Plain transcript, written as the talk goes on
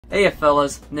Hey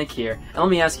fellas, Nikk here, and let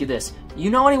me ask you this. You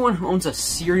know anyone who owns a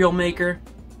cereal maker?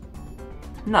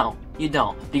 No, you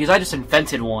don't, because I just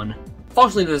invented one.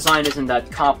 Functionally, the design isn't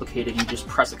that complicated. You just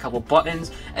press a couple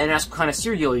buttons and ask what kind of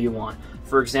cereal you want.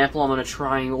 For example, I'm going to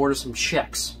try and order some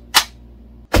Chex.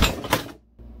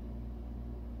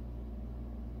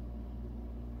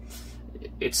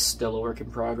 It's still a work in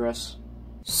progress.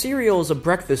 Cereal is a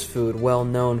breakfast food well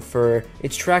known for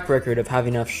its track record of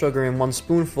having enough sugar in one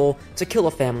spoonful to kill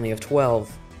a family of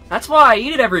 12. That's why I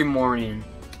eat it every morning.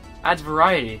 Adds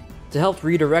variety. To help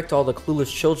redirect all the clueless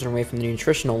children away from the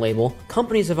nutritional label,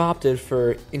 companies have opted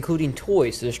for including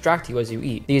toys to distract you as you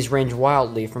eat. These range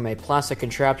wildly from a plastic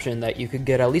contraption that you could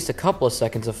get at least a couple of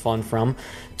seconds of fun from,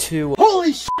 to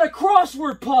holy shit, a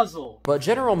crossword puzzle! But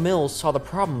General Mills saw the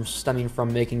problems stemming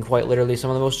from making quite literally some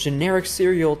of the most generic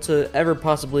cereal to ever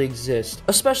possibly exist.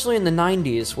 Especially in the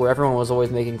 90s, where everyone was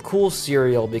always making cool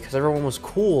cereal because everyone was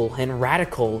cool and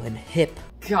radical and hip.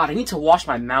 God, I need to wash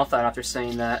my mouth out after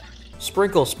saying that.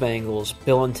 Sprinkle Spangles,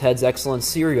 Bill and Ted's Excellent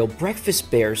Cereal, Breakfast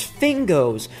Bears,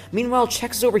 Fingos. Meanwhile,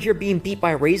 Chex is over here being beat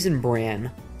by Raisin Bran.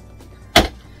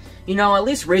 You know, at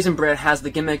least Raisin Bran has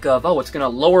the gimmick of, oh, it's gonna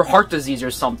lower heart disease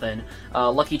or something.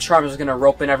 Lucky Charms is gonna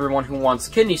rope in everyone who wants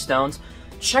kidney stones.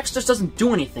 Chex just doesn't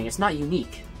do anything, it's not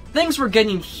unique. Things were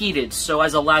getting heated, so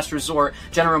as a last resort,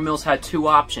 General Mills had two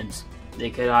options. They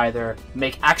could either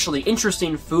make actually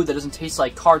interesting food that doesn't taste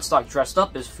like cardstock dressed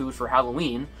up as food for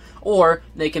Halloween, or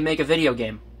they can make a video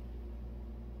game.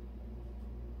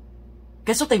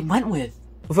 Guess what they went with?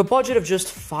 With a budget of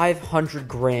just 500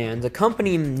 grand, a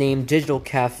company named Digital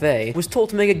Cafe was told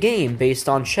to make a game based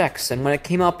on Chex, and when it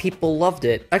came out, people loved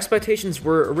it. Expectations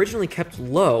were originally kept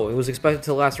low. It was expected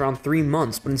to last around 3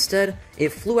 months, but instead, it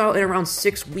flew out in around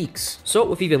 6 weeks. So,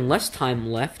 with even less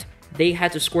time left, they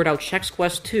had to squirt out Chex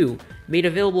Quest 2, made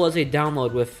available as a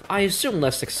download with, I assume,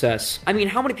 less success. I mean,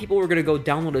 how many people were gonna go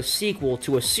download a sequel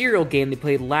to a cereal game they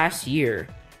played last year?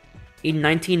 In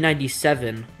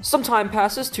 1997. Some time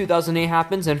passes, 2008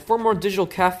 happens, and former Digital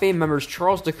Cafe members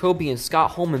Charles Jacoby and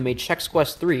Scott Holman made Chex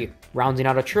Quest 3, rounding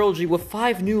out a trilogy with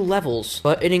 5 new levels.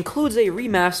 But it includes a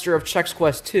remaster of Chex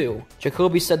Quest 2.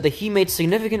 Jacoby said that he made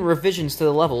significant revisions to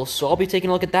the levels, so I'll be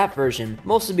taking a look at that version,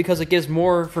 mostly because it gives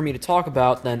more for me to talk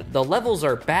about than the levels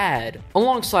are bad.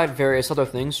 Alongside various other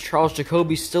things, Charles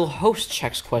Jacoby still hosts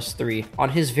Chex Quest 3 on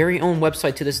his very own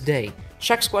website to this day.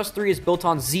 Chex Quest 3 is built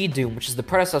on Z-Doom, which is the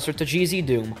predecessor to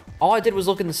GZ-Doom. All I did was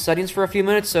look in the settings for a few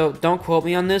minutes, so don't quote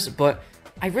me on this, but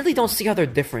I really don't see how they're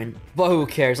different. But who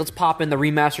cares, let's pop in the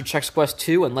remastered Chex Quest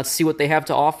 2 and let's see what they have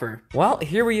to offer. Well,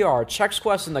 here we are, Chex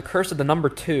Quest and the Curse of the Number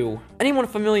 2. Anyone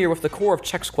familiar with the core of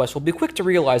Chex Quest will be quick to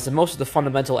realize that most of the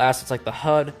fundamental assets like the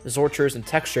HUD, Zorchers, and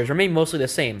textures remain mostly the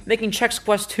same, making Chex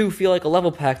Quest 2 feel like a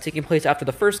level pack taking place after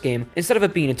the first game, instead of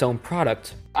it being its own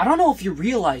product. I don't know if you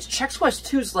realize, Chex Quest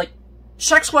 2 is like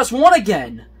Chex Quest 1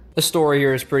 again! The story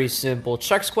here is pretty simple.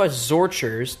 Chex Quest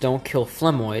Zorchers don't kill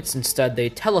Flemoids, instead they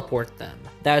teleport them.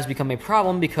 That has become a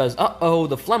problem because, uh-oh,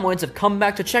 the Flemoids have come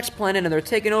back to Chex Planet and they're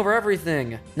taking over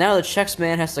everything. Now the Chex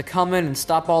Man has to come in and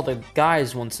stop all the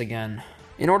guys once again.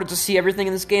 In order to see everything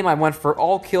in this game, I went for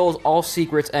all kills, all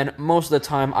secrets, and most of the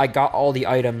time, I got all the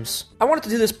items. I wanted to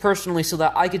do this personally so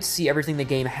that I could see everything the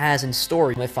game has in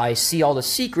story. If I see all the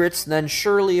secrets, then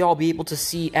surely I'll be able to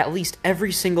see at least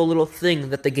every single little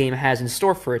thing that the game has in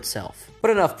store for itself.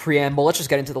 But enough preamble, let's just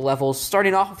get into the levels,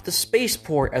 starting off with the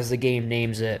Spaceport, as the game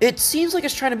names it. It seems like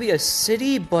it's trying to be a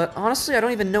city, but honestly, I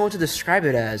don't even know what to describe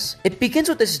it as. It begins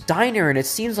with this diner, and it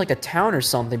seems like a town or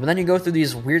something, but then you go through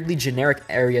these weirdly generic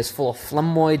areas full of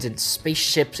Flemoids and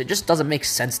spaceships. It just doesn't make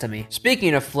sense to me.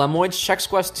 Speaking of Flemoids, Chex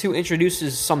Quest 2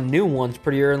 introduces some new ones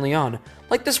pretty early on.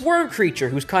 Like this worm creature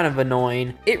who's kind of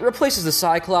annoying. It replaces the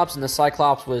Cyclops, and the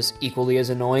Cyclops was equally as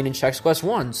annoying in Chex Quest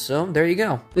 1, so there you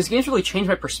go. This game's really changed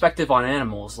my perspective on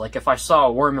animals. Like, if I saw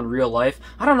a worm in real life,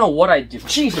 I don't know what I'd do.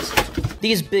 Jesus!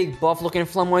 These big, buff-looking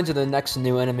Flemoids are the next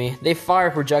new enemy. They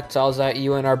fire projectiles at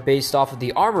you and are based off of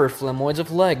the armored Flemoids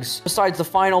with legs. Besides the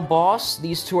final boss,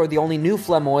 these two are the only new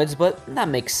Flemoids, but that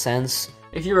makes sense.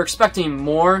 If you were expecting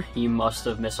more, you must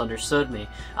have misunderstood me.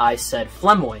 I said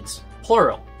Flemoids,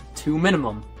 plural. 2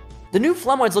 minimum. The new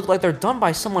Flemoids look like they're done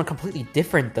by someone completely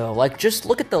different though. Like, just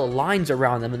look at the lines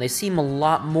around them and they seem a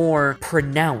lot more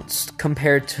pronounced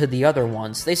compared to the other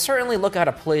ones. They certainly look out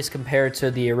of place compared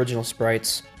to the original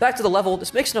sprites. Back to the level,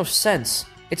 this makes no sense.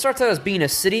 It starts out as being a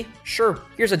city. Sure,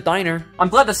 here's a diner. I'm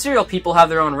glad the cereal people have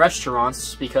their own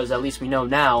restaurants, because at least we know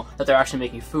now that they're actually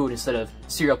making food instead of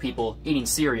cereal people eating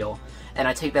cereal. And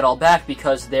I take that all back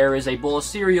because there is a bowl of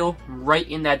cereal right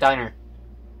in that diner.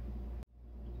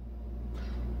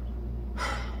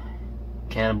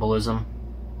 Cannibalism.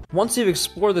 Once you've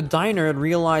explored the diner and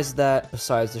realized that,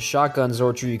 besides the shotgun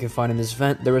Zorcher you can find in this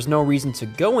vent, there is no reason to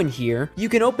go in here, you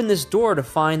can open this door to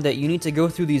find that you need to go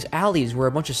through these alleys where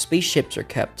a bunch of spaceships are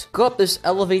kept. Go up this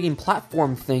elevating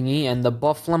platform thingy, and the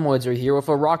buff Flemoids are here with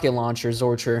a rocket launcher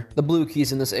Zorcher. The blue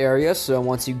key's in this area, so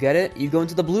once you get it, you go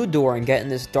into the blue door and get in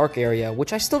this dark area,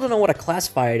 which I still don't know what to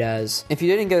classify it as. If you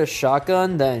didn't get a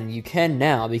shotgun, then you can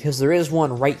now, because there is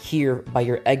one right here by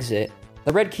your exit.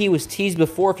 The red key was teased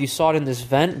before if you saw it in this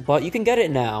vent, but you can get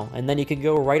it now, and then you can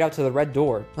go right out to the red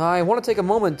door. I want to take a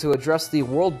moment to address the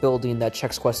world building that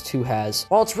Chex Quest 2 has.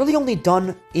 While it's really only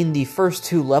done in the first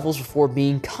 2 levels before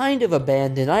being kind of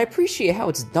abandoned, I appreciate how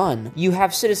it's done. You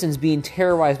have citizens being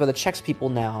terrorized by the Chex people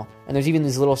now, and there's even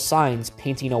these little signs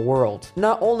painting a world.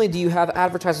 Not only do you have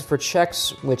advertisements for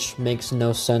Chex, which makes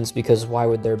no sense because why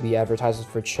would there be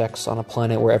advertisements for Chex on a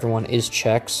planet where everyone is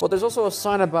Chex? But there's also a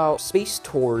sign about space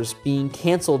tours being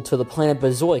canceled to the planet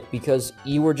Bazoik because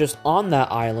you were just on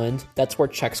that island. That's where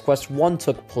Chex Quest 1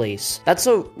 took place. That's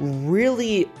a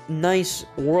really nice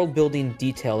world building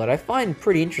detail that I find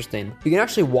pretty interesting. You can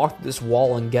actually walk through this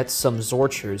wall and get some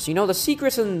Zorchers. You know, the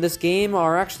secrets in this game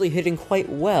are actually hidden quite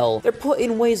well. They're put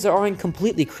in ways that aren't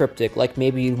completely cryptic, like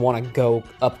maybe you'd want to go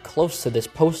up close to this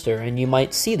poster and you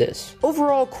might see this.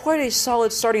 Overall, quite a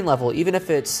solid starting level, even if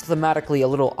it's thematically a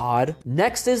little odd.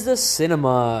 Next is the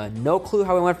cinema. No clue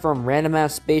how we went from random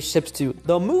ass spaceships to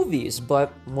the movies,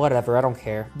 but whatever, I don't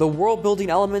care. The world building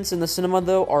elements in the cinema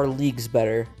though are leagues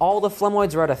better. All the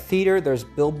Flemoids are at a theater, there's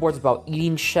billboards about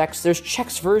eating Chex, there's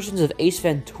Chex versions of Ace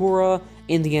Ventura,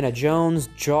 Indiana Jones,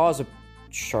 Jaws, a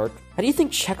shark. How do you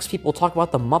think Chex people talk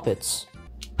about the Muppets?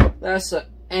 That's an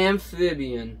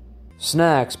amphibian.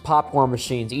 Snacks, popcorn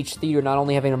machines, each theater not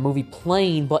only having a movie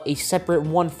playing, but a separate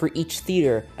one for each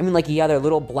theater. I mean, like, yeah, they're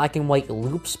little black and white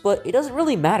loops, but it doesn't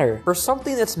really matter. For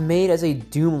something that's made as a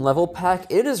Doom level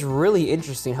pack, it is really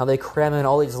interesting how they cram in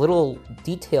all these little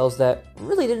details that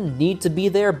really didn't need to be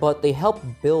there, but they help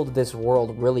build this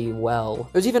world really well.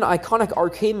 There's even iconic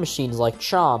arcade machines like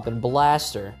Chomp and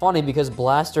Blaster. Funny because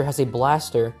Blaster has a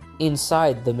blaster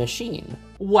inside the machine.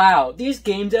 Wow, these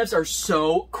game devs are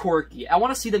so quirky. I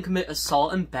want to see them commit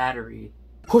assault and battery.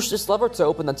 Push this lever to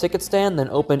open the ticket stand, then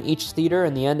open each theater,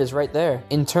 and the end is right there.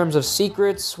 In terms of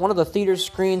secrets, one of the theater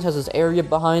screens has this area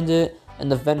behind it,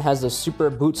 and the vent has the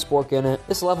super boot spork in it.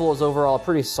 This level is overall a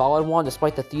pretty solid one,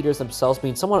 despite the theaters themselves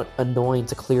being somewhat annoying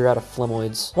to clear out of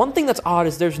Flemoids. One thing that's odd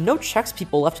is there's no Chex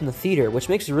people left in the theater, which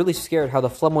makes me really scared how the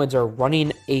Flemoids are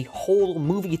running a whole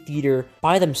movie theater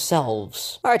by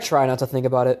themselves. I try not to think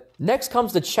about it. Next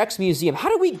comes the Chex Museum. How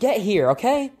did we get here,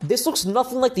 okay? This looks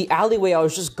nothing like the alleyway I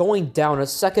was just going down a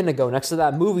second ago next to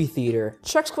that movie theater.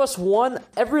 Chex Quest 1,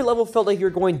 every level felt like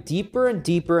you're going deeper and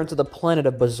deeper into the planet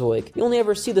of Bazoik. You only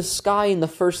ever see the sky in the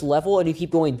first level, and you keep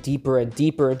going deeper and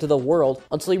deeper into the world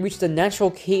until you reach the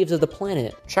natural caves of the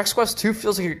planet. Chex Quest 2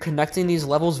 feels like you're connecting these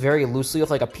levels very loosely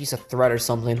with like a piece of thread or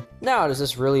something. Now, does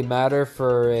this really matter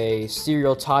for a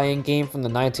serial tie-in game from the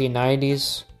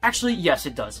 1990s? Actually, yes,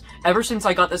 it does. Ever since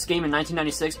I got this game in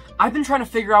 1996, I've been trying to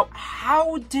figure out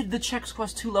how did the Chex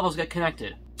Quest 2 levels get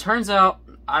connected. Turns out,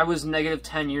 I was negative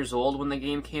 10 years old when the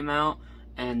game came out,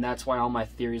 and that's why all my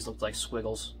theories looked like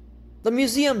squiggles. The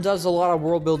museum does a lot of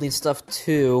world-building stuff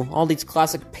too. All these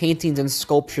classic paintings and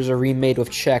sculptures are remade with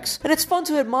Chex, and it's fun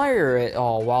to admire it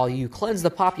all while you cleanse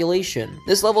the population.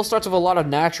 This level starts with a lot of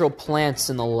natural plants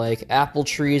in the lake. Apple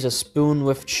trees, a spoon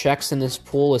with Chex in this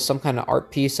pool is some kind of art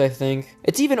piece, I think.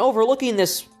 It's even overlooking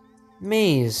this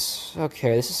maze.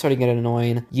 Okay, this is starting to get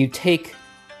annoying. You take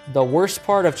the worst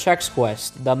part of Chex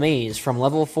Quest, the maze, from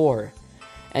level 4,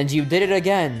 and you did it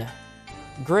again.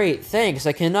 Great, thanks.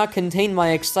 I cannot contain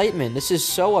my excitement. This is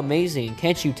so amazing.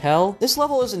 Can't you tell? This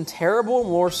level isn't terrible,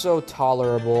 more so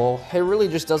tolerable. It really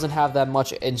just doesn't have that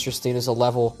much interesting as a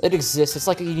level. It exists. It's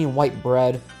like eating white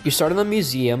bread. You start in the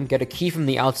museum, get a key from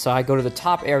the outside, go to the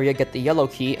top area, get the yellow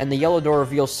key, and the yellow door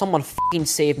reveals someone f***ing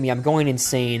save me. I'm going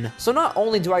insane. So not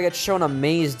only do I get shown a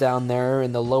maze down there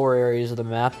in the lower areas of the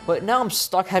map, but now I'm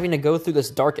stuck having to go through this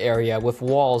dark area with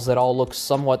walls that all look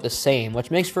somewhat the same,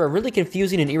 which makes for a really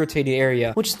confusing and irritating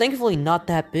area, which is thankfully not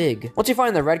that big. Once you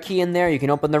find the red key in there, you can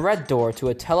open the red door to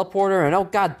a teleporter, and oh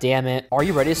god damn it, are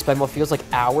you ready to spend what feels like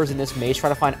hours in this maze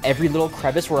trying to find every little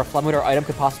crevice where a Flemoid or item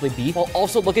could possibly be, while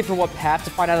also looking for what path to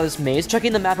find out of this maze,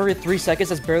 checking the map every 3 seconds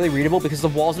that's barely readable because the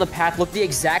walls in the path look the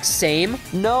exact same?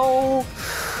 No.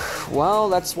 Well,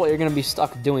 that's what you're gonna be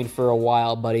stuck doing for a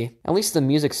while, buddy. At least the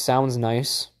music sounds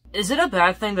nice. Is it a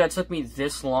bad thing that it took me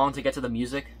this long to get to the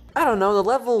music? I don't know, the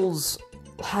levels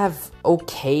have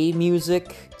okay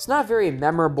music. It's not very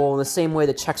memorable in the same way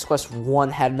that Chex Quest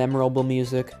 1 had memorable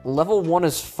music. Level 1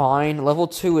 is fine, level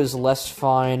 2 is less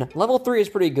fine, level 3 is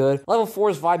pretty good, level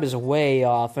 4's vibe is way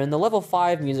off, and the level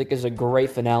 5 music is a great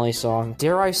finale song.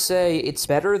 Dare I say, it's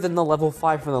better than the level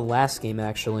 5 from the last game,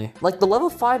 actually. Like, the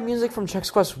level 5 music from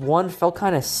Chex Quest 1 felt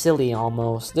kinda silly,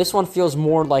 almost. This one feels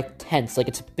more, like, tense, like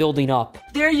it's building up.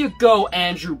 There you go,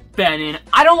 Andrew Bannon.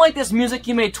 I don't like this music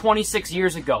you made 26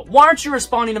 years ago. Why aren't you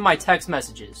responding to my text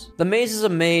messages? The maze is a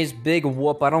maze, big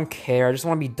whoop, I don't care, I just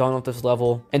want to be done with this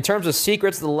level. In terms of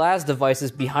secrets, the last device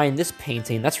is behind this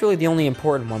painting. That's really the only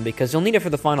important one, because you'll need it for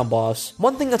the final boss.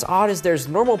 One thing that's odd is there's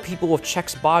normal people with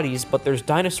Chex bodies, but there's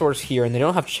dinosaurs here, and they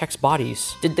don't have Chex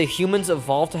bodies. Did the humans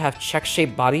evolve to have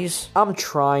Chex-shaped bodies? I'm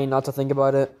trying not to think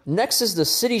about it. Next is the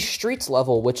city streets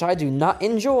level, which I do not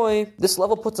enjoy. This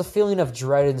level puts a feeling of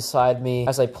dread inside me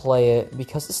as I play it,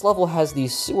 because this level has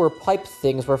these sewer pipe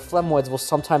things where phlegmoids will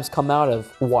sometimes come out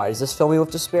of. Why does this fill me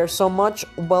with despair so much?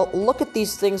 Well, look at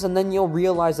these things and then you'll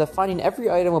realize that finding every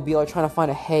item will be like trying to find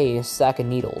a hay in a sack of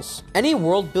needles. Any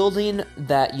world building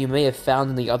that you may have found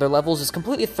in the other levels is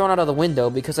completely thrown out of the window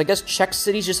because I guess Chex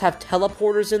cities just have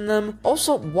teleporters in them.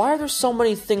 Also, why are there so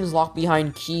many things locked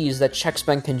behind keys that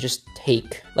Chexman can just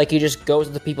take? Like he just goes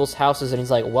into people's houses and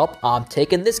he's like, well, I'm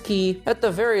taking this key. At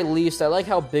the very least, I like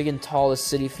how big and tall this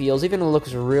city feels, even if it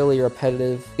looks really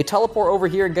repetitive. You teleport over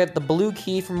here and get the blue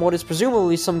key from what is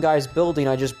presumably some guy's building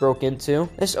I just broke into.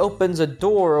 This opens a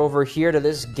door over here to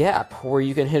this gap where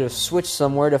you can hit a switch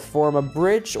somewhere to form a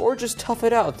bridge or just tough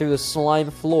it out through the slime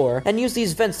floor and use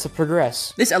these vents to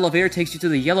progress. This elevator takes you to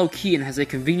the yellow key and has a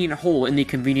convenient hole in the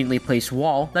conveniently placed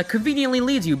wall that conveniently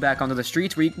leads you back onto the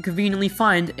streets where you can conveniently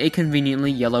find a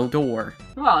conveniently yellow door.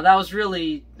 Wow, that was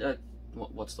really,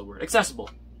 what's the word? Accessible.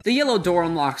 The yellow door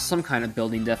unlocks some kind of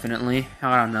building, definitely.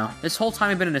 I don't know. This whole time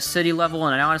I've been in a city level,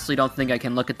 and I honestly don't think I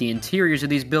can look at the interiors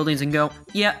of these buildings and go,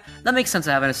 yeah, that makes sense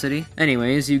to have in a city.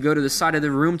 Anyways, you go to the side of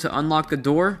the room to unlock the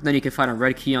door, then you can find a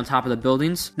red key on top of the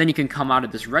buildings, then you can come out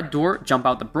of this red door, jump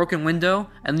out the broken window,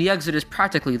 and the exit is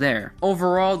practically there.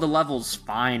 Overall, the level's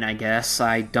fine, I guess.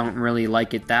 I don't really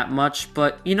like it that much,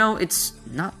 but, you know, it's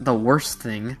not the worst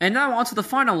thing. And now on to the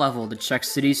final level, the Chex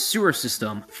City's sewer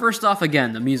system. First off,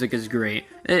 again, the music is great.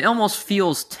 It almost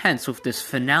feels tense with this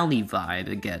finale vibe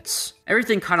it gets.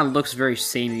 Everything kind of looks very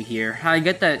samey here. I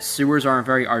get that sewers aren't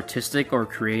very artistic or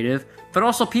creative, but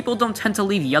also people don't tend to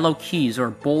leave yellow keys or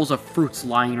bowls of fruits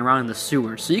lying around in the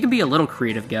sewer, so you can be a little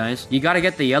creative, guys. You gotta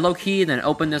get the yellow key, then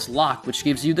open this lock, which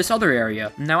gives you this other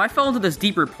area. Now, I fell into this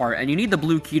deeper part, and you need the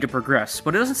blue key to progress,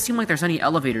 but it doesn't seem like there's any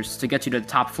elevators to get you to the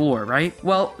top floor, right?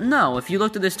 Well, no, if you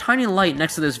looked at this tiny light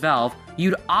next to this valve,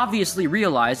 you'd obviously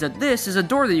realize that this is a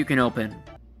door that you can open.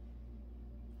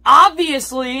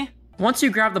 Obviously! Once you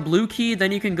grab the blue key,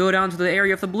 then you can go down to the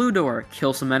area of the blue door,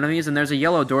 kill some enemies, and there's a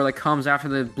yellow door that comes after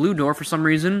the blue door for some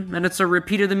reason, and it's a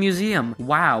repeat of the museum.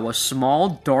 Wow, a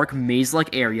small, dark,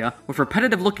 maze-like area with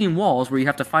repetitive-looking walls where you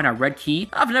have to find a red key?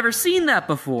 I've never seen that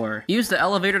before! Use the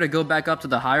elevator to go back up to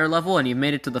the higher level, and you've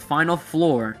made it to the final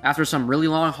floor. After some really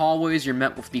long hallways, you're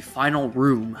met with the final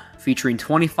room, featuring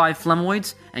 25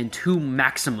 phlegmoids and 2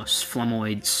 Maximus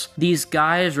phlegmoids. These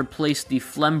guys replace the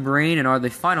Phlegm Brain and are the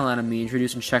final enemy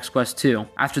introduced in Chex Quest 2.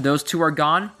 After those 2 are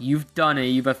gone, you've done it.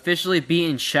 You've officially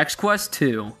beaten Chex Quest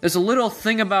 2. There's a little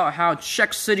thing about how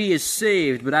Chex City is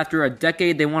saved, but after a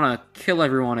decade they want to kill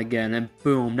everyone again, and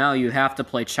boom, now you have to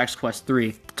play Chex Quest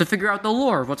 3 to figure out the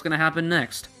lore of what's going to happen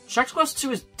next. Chex Quest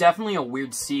 2 is definitely a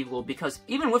weird sequel, because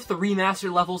even with the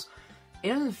remastered levels, it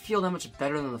doesn't feel that much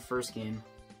better than the first game.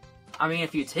 I mean,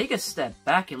 if you take a step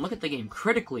back and look at the game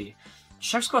critically,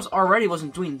 Chex Quest already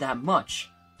wasn't doing that much.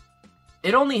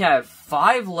 It only had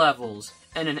 5 levels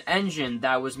and an engine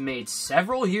that was made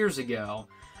several years ago,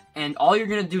 and all you're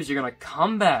gonna do is you're gonna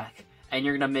come back and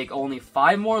you're gonna make only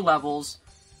 5 more levels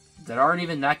that aren't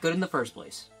even that good in the first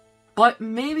place. But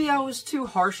maybe I was too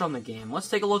harsh on the game. Let's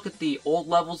take a look at the old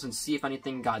levels and see if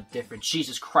anything got different.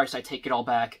 Jesus Christ, I take it all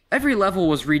back. Every level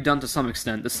was redone to some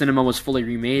extent. The cinema was fully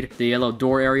remade. The yellow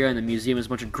door area in the museum is a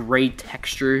bunch of gray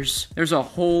textures. There's a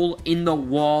hole in the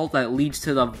wall that leads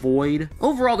to the void.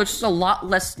 Overall, there's just a lot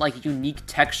less, like, unique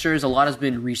textures. A lot has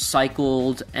been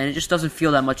recycled, and it just doesn't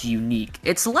feel that much unique.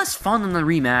 It's less fun than the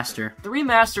remaster. The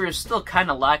remaster is still kind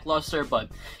of lackluster, but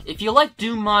if you like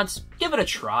Doom mods, give it a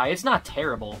try. It's not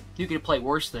terrible. You can play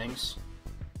worse things,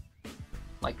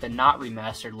 like the not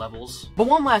remastered levels. But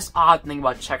one last odd thing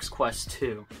about Chex Quest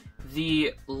 2.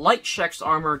 The light Chex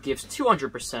armor gives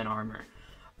 200% armor,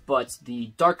 but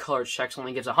the dark colored Chex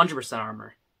only gives 100%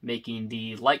 armor, making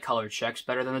the light colored Chex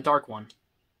better than the dark one.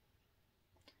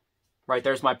 Right,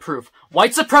 there's my proof.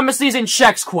 White supremacy's in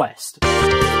Chex Quest!